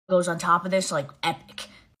goes on top of this, like, epic.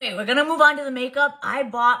 Okay, we're gonna move on to the makeup. I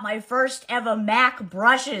bought my first ever MAC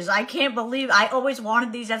brushes. I can't believe I always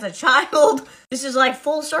wanted these as a child. This is like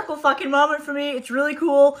full circle fucking moment for me. It's really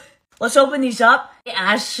cool. Let's open these up. They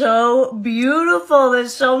are so beautiful.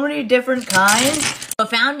 There's so many different kinds. The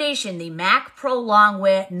foundation, the MAC Pro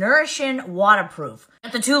Longwear Nourishing Waterproof.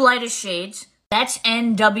 Got the two lightest shades. That's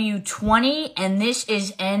NW20 and this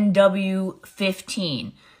is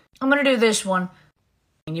NW15. I'm gonna do this one.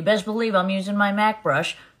 And you best believe I'm using my MAC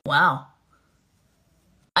brush. Wow.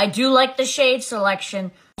 I do like the shade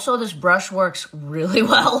selection. Also, this brush works really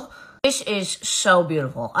well. This is so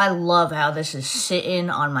beautiful. I love how this is sitting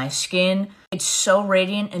on my skin. It's so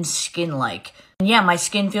radiant and skin-like. And yeah, my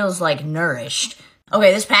skin feels like nourished.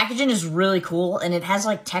 Okay, this packaging is really cool and it has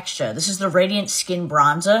like texture. This is the Radiant Skin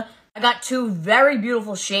Bronzer. I got two very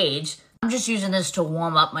beautiful shades. I'm just using this to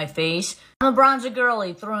warm up my face. I'm a bronzer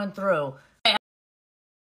girly through and through.